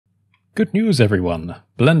Good news, everyone.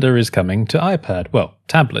 Blender is coming to iPad. Well,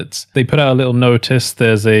 tablets. They put out a little notice.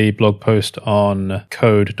 There's a blog post on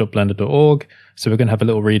code.blender.org. So we're going to have a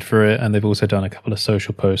little read through it, and they've also done a couple of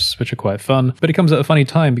social posts, which are quite fun. But it comes at a funny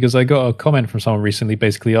time because I got a comment from someone recently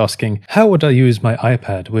basically asking, how would I use my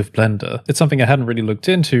iPad with Blender? It's something I hadn't really looked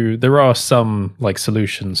into. There are some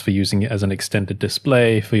solutions for using it as an extended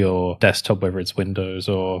display for your desktop, whether it's Windows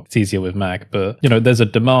or it's easier with Mac, but there's a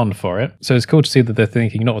demand for it. So it's cool to see that they're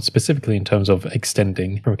thinking not specifically in terms of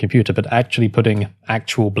extending from a computer, but actually putting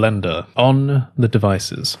actual Blender on the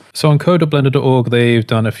devices. So on code.blender.org, they've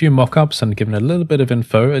done a few mock-ups and given a little bit of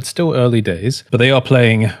info. It's still early days, but they are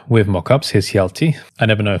playing with mockups. Here's Hjalti. I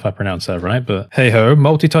never know if I pronounce that right, but hey ho,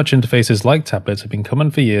 multi-touch interfaces like tablets have been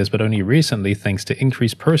common for years, but only recently thanks to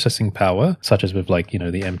increased processing power, such as with the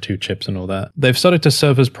M2 chips and all that. They've started to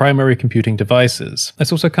serve as primary computing devices.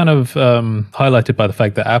 It's also kind of highlighted by the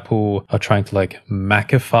fact that Apple are trying to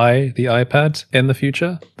Macify the iPad in the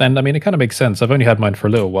future. And I mean, it kind of makes sense. I've only had mine for a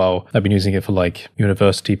little while. I've been using it for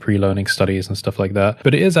university pre-learning studies and stuff like that.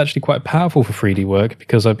 But it is actually quite powerful for 3D work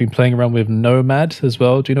because I've been playing around with Nomad as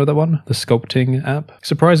well. Do you know that one? The sculpting app.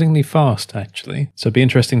 Surprisingly fast, actually. So it'd be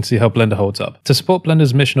interesting to see how Blender holds up. To support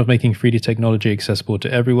Blender's mission of making 3D technology accessible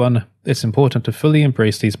to everyone, it's important to fully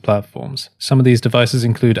embrace these platforms. Some of these devices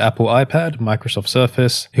include Apple iPad, Microsoft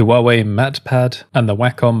Surface, Huawei MatPad, and the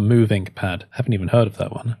Wacom Moving Pad. Haven't even heard of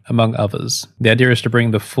that one, among others. The idea is to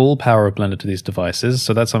bring the full power of Blender to these devices,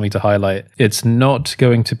 so that's something to highlight. It's not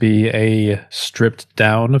going to be a stripped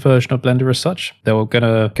down version of Blender as such. They're going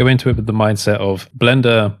to go into it with the mindset of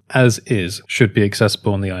Blender as is should be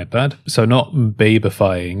accessible on the iPad. So not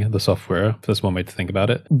babifying the software, that's one way to think about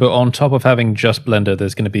it. But on top of having just Blender,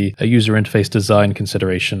 there's going to be a user interface design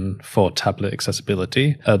consideration for tablet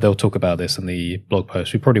accessibility. They'll talk about this in the blog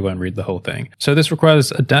post. We probably won't read the whole thing. So this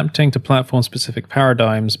requires adapting to platform-specific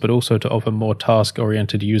paradigms, but also to offer more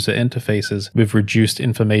task-oriented user interfaces with reduced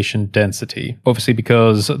information density. Obviously,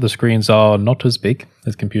 because the screens are not as big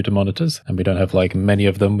as computer monitors, and we don't have many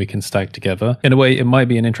of them we can stack together. In a way, it might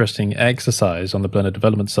be an interesting exercise on the Blender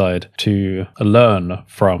development side to learn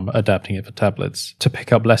from adapting it for tablets, to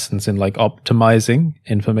pick up lessons in optimizing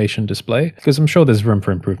information display, because I'm sure there's room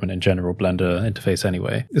for improvement in general Blender interface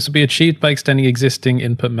anyway. This will be achieved by extending existing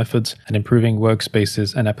input methods and improving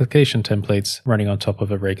workspaces and application templates running on top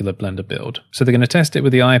of a regular Blender build. So they're going to test it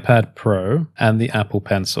with the iPad Pro and the Apple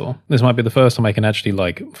Pencil. This might be the first time I can actually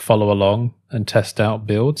follow along and test out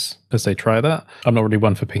builds as they try that. I'm not really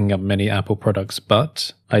one for picking up many Apple products,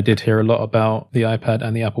 but I did hear a lot about the iPad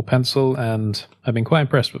and the Apple Pencil, and I've been quite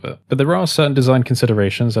impressed with it. But there are certain design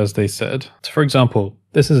considerations, as they said. So for example,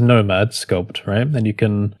 this is Nomad sculpt, right? And you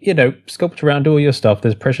can, sculpt around all your stuff.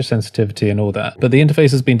 There's pressure sensitivity and all that. But the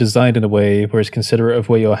interface has been designed in a way where it's considerate of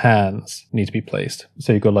where your hands need to be placed.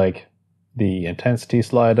 So you've got the intensity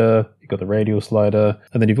slider, you've got the radial slider,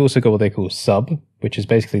 and then you've also got what they call sub, which is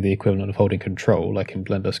basically the equivalent of holding control, like in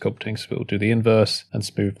Blender sculpting. So we'll do the inverse and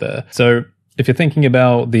smooth there. So if you're thinking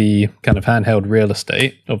about the kind of handheld real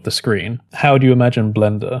estate of the screen, how do you imagine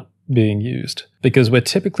Blender being used? Because we're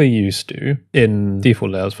typically used to, in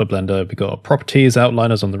default layouts for Blender, we've got properties,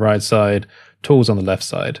 outliners on the right side, tools on the left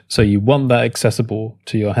side. So you want that accessible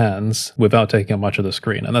to your hands without taking up much of the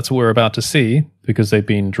screen. And that's what we're about to see, because they've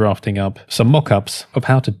been drafting up some mock-ups of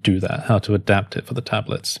how to do that, how to adapt it for the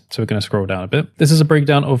tablets. So we're going to scroll down a bit. This is a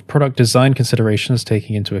breakdown of product design considerations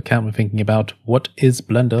taking into account when thinking about what is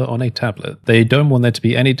Blender on a tablet. They don't want there to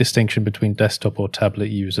be any distinction between desktop or tablet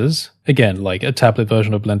users. Again, a tablet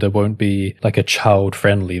version of Blender won't be a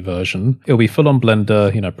child-friendly version. It'll be full-on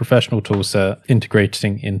Blender, professional toolset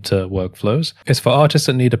integrating into workflows. It's for artists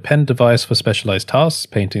that need a pen device for specialized tasks,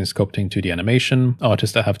 painting, sculpting, 2D animation,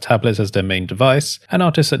 artists that have tablets as their main device, and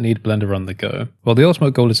artists that need Blender on the go. While the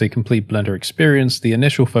ultimate goal is a complete Blender experience, the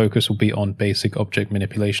initial focus will be on basic object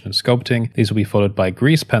manipulation and sculpting. These will be followed by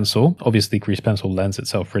Grease Pencil. Obviously, Grease Pencil lends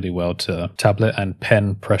itself really well to tablet and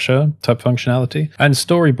pen pressure type functionality, and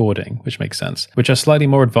storyboarding, which makes sense, which are slightly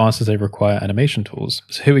more advanced as they require animation tools.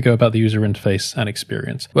 So here we go about the user interface and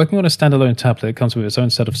experience. Working on a standalone tablet comes with its own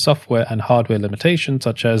set of software and hardware limitations,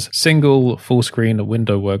 such as single full screen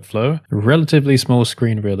window workflow, relatively small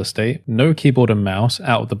screen real estate, no keyboard and mouse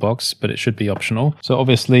out of the box, but it should be optional. So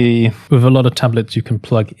obviously with a lot of tablets you can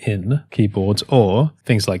plug in keyboards or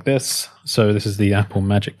things like this. So this is the Apple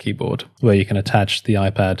Magic Keyboard, where you can attach the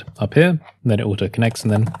iPad up here, and then it auto connects,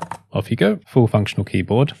 and then off you go. Full functional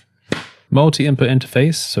keyboard. multi-input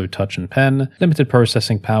interface, so touch and pen, limited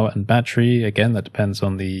processing power and battery. Again, that depends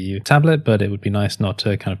on the tablet, but it would be nice not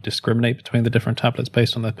to kind of discriminate between the different tablets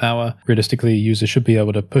based on their power. Realistically, users should be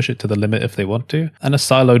able to push it to the limit if they want to. And a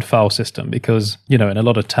siloed file system, because, you know, in a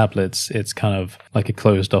lot of tablets, it's kind of like a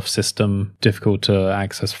closed off system, difficult to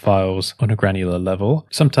access files on a granular level.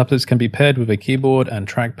 Some tablets can be paired with a keyboard and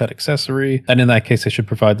trackpad accessory, and in that case, they should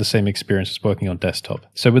provide the same experience as working on desktop.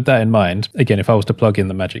 So with that in mind, again, if I was to plug in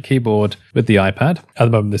the Magic Keyboard with the iPad, at the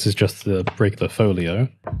moment this is just the regular folio,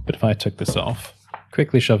 but if I took this off,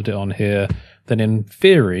 quickly shoved it on here, then in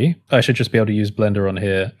theory, I should just be able to use Blender on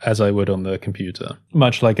here as I would on the computer,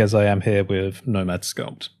 much like as I am here with Nomad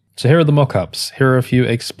Sculpt. So here are the mockups. Here are a few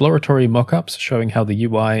exploratory mockups showing how the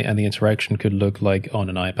UI and the interaction could look like on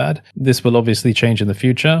an iPad. This will obviously change in the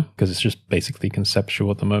future because it's just basically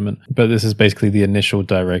conceptual at the moment, but this is basically the initial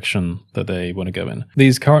direction that they want to go in.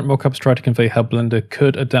 These current mockups try to convey how Blender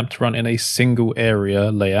could adapt to run in a single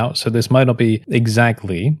area layout. So this might not be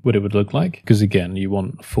exactly what it would look like because again, you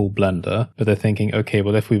want full Blender, but they're thinking, okay,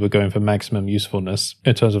 well, if we were going for maximum usefulness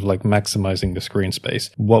in terms of like maximizing the screen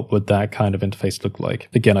space, what would that kind of interface look like?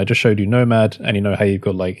 Again, I just showed you Nomad, and you know how you've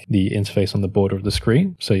got like the interface on the border of the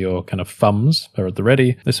screen, so your kind of thumbs are at the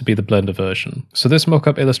ready. This would be the Blender version. So this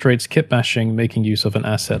mockup illustrates kit bashing, making use of an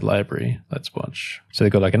asset library. Let's watch. So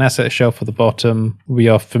they've got like an asset shelf at the bottom. We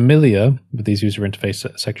are familiar with these user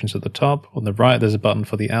interface sections at the top. On the right, there's a button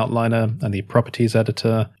for the outliner and the properties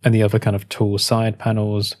editor, and the other kind of tool side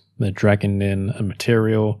panels. They're dragging in a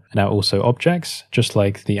material and now also objects, just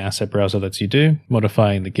like the asset browser lets you do,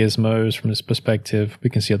 modifying the gizmos from this perspective.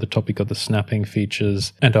 We can see at the top we've got the snapping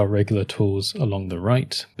features and our regular tools along the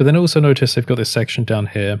right. But then also notice they've got this section down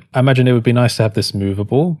here. I imagine it would be nice to have this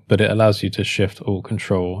movable, but it allows you to shift or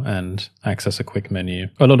control and access a quick menu.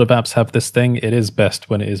 A lot of apps have this thing. It is best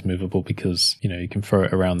when it is movable because, you know, you can throw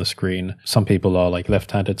it around the screen. Some people are like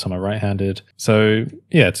left-handed, some are right-handed. So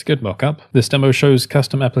yeah, it's a good mock-up. This demo shows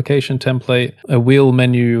custom application template, a wheel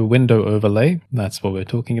menu window overlay, that's what we're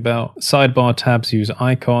talking about. Sidebar tabs use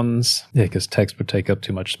icons, because text would take up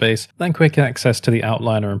too much space. Then quick access to the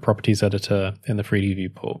outliner and properties editor in the 3D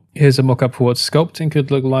viewport. Here's a mockup for what sculpting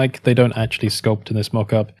could look like. They don't actually sculpt in this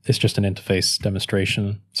mockup, it's just an interface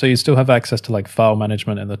demonstration. So you still have access to like file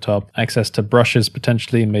management in the top, access to brushes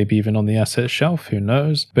potentially, maybe even on the asset shelf, who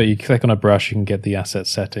knows. But you click on a brush, you can get the asset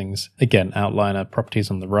settings. Again, outliner,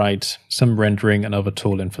 properties on the right, some rendering and other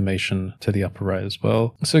tool information to the upper right as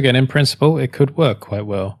well. So again, in principle, it could work quite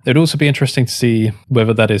well. It'd also be interesting to see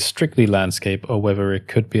whether that is strictly landscape or whether it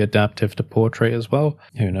could be adaptive to portrait as well.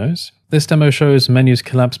 Who knows? This demo shows menus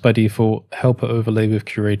collapse by default, helper overlay with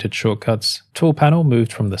curated shortcuts, tool panel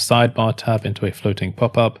moved from the sidebar tab into a floating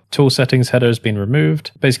pop-up, tool settings header has been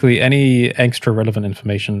removed. Basically, any extra relevant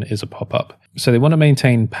information is a pop-up. So they want to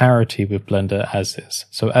maintain parity with Blender as is.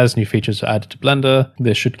 So as new features are added to Blender,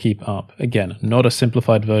 this should keep up. Again, not a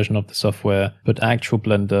simplified version of the software, but actual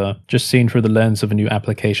Blender, just seen through the lens of a new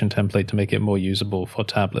application template to make it more usable for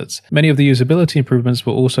tablets. Many of the usability improvements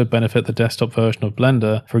will also benefit the desktop version of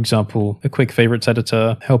Blender. For example, a quick favorites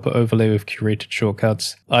editor, helper overlay with curated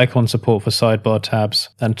shortcuts, icon support for sidebar tabs,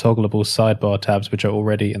 and toggleable sidebar tabs, which are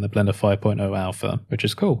already in the Blender 5.0 alpha, which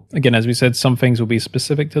is cool. Again, as we said, some things will be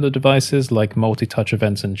specific to the devices, like multi-touch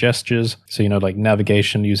events and gestures. So, you know, like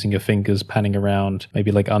navigation using your fingers, panning around,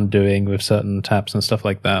 maybe like undoing with certain taps and stuff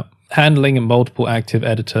like that. Handling multiple active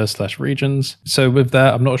editor/regions. So with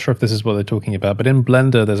that, I'm not sure if this is what they're talking about, but in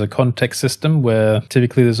Blender, there's a context system where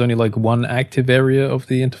typically there's only like one active area of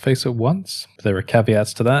the interface at once. There are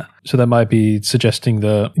caveats to that. So that might be suggesting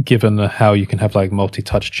that given how you can have like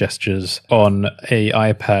multi-touch gestures on a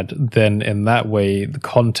iPad, then in that way, the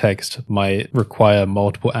context might require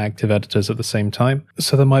multiple active editors at the same time.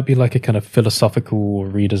 So there might be like a kind of philosophical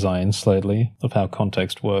redesign slightly of how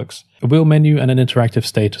context works. A wheel menu and an interactive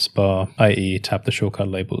status bar, i.e. tap the shortcut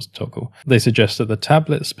labels toggle. They suggest that the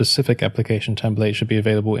tablet-specific application template should be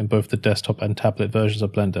available in both the desktop and tablet versions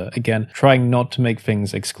of Blender. Again, trying not to make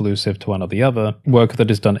things exclusive to one or the other. Work that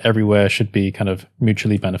is done everywhere should be kind of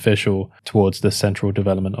mutually beneficial towards the central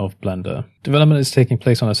development of Blender. Development is taking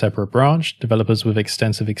place on a separate branch. Developers with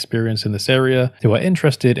extensive experience in this area who are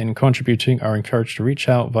interested in contributing are encouraged to reach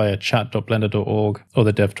out via chat.blender.org or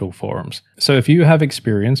the DevTool forums. So if you have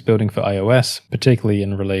experience building for iOS, particularly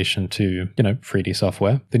in relation to, 3D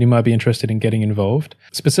software, then you might be interested in getting involved.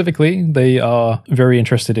 Specifically, they are very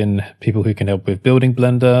interested in people who can help with building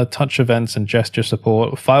Blender, touch events and gesture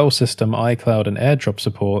support, file system, iCloud and AirDrop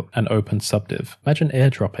support, and open subdiv. Imagine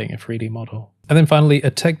airdropping a 3D model. And then finally, a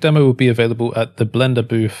tech demo will be available at the Blender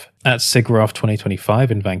booth at SIGGRAPH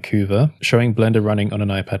 2025 in Vancouver, showing Blender running on an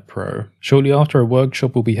iPad Pro. Shortly after, a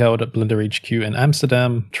workshop will be held at Blender HQ in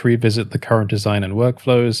Amsterdam to revisit the current design and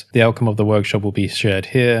workflows. The outcome of the workshop will be shared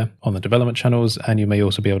here on the development channels, and you may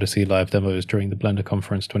also be able to see live demos during the Blender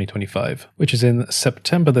Conference 2025, which is in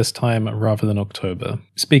September this time rather than October.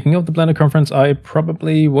 Speaking of the Blender Conference, I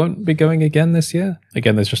probably won't be going again this year.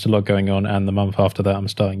 Again, there's just a lot going on, and the month after that I'm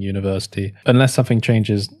starting university, unless something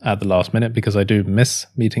changes at the last minute, because I do miss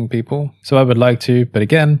meeting people. So I would like to, but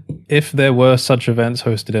again, if there were such events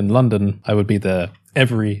hosted in London, I would be there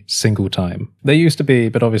every single time. They used to be,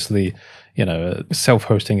 but obviously, you know,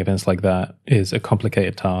 self-hosting events like that is a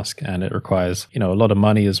complicated task and it requires, you know, a lot of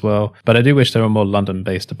money as well. But I do wish there were more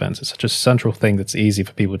London-based events. It's such a central thing that's easy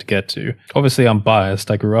for people to get to. Obviously, I'm biased.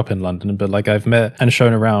 I grew up in London, but like I've met and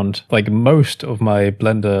shown around like most of my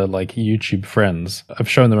Blender like YouTube friends. I've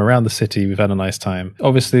shown them around the city. We've had a nice time.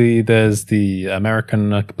 Obviously, there's the American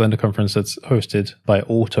Blender conference that's hosted by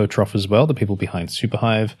Autotrough as well, the people behind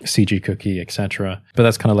Superhive, CG Cookie, etc. But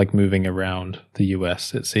that's kind of like moving around the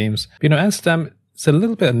US, it seems. You know, Amsterdam, it's a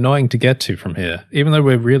little bit annoying to get to from here. Even though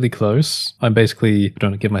we're really close, I'm basically, I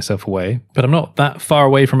don't want to give myself away, but I'm not that far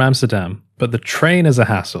away from Amsterdam. But the train is a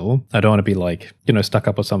hassle. I don't want to be like, you know, stuck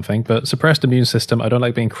up or something, but suppressed immune system, I don't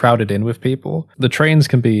like being crowded in with people. The trains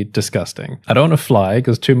can be disgusting. I don't want to fly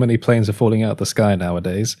because too many planes are falling out of the sky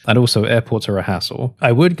nowadays. And also airports are a hassle.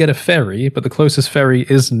 I would get a ferry, but the closest ferry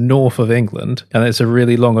is north of England and it's a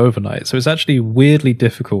really long overnight. So it's actually weirdly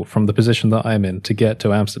difficult from the position that I'm in to get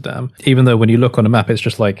to Amsterdam. Even though when you look on a map, it's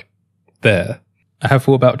just like there. I have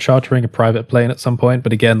thought about chartering a private plane at some point,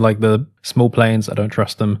 but again, like the small planes, I don't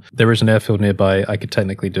trust them. There is an airfield nearby. I could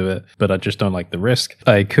technically do it, but I just don't like the risk.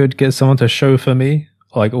 I could get someone to chauffeur me,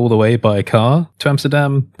 like all the way by car to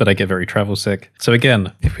Amsterdam, but I get very travel sick. So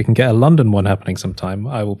again, if we can get a London one happening sometime,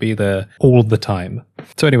 I will be there all the time.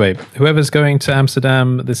 So anyway, whoever's going to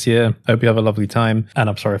Amsterdam this year, I hope you have a lovely time. And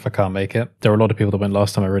I'm sorry if I can't make it. There were a lot of people that went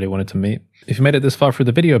last time I really wanted to meet. If you made it this far through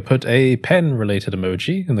the video, put a pen-related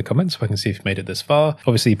emoji in the comments so I can see if you made it this far.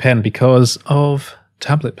 Obviously pen because of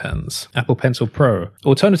tablet pens, Apple Pencil Pro.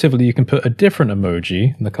 Alternatively, you can put a different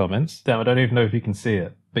emoji in the comments. Damn, I don't even know if you can see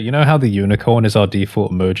it. But you know how the unicorn is our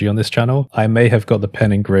default emoji on this channel? I may have got the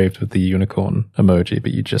pen engraved with the unicorn emoji,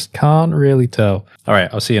 but you just can't really tell. All right,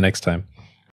 I'll see you next time.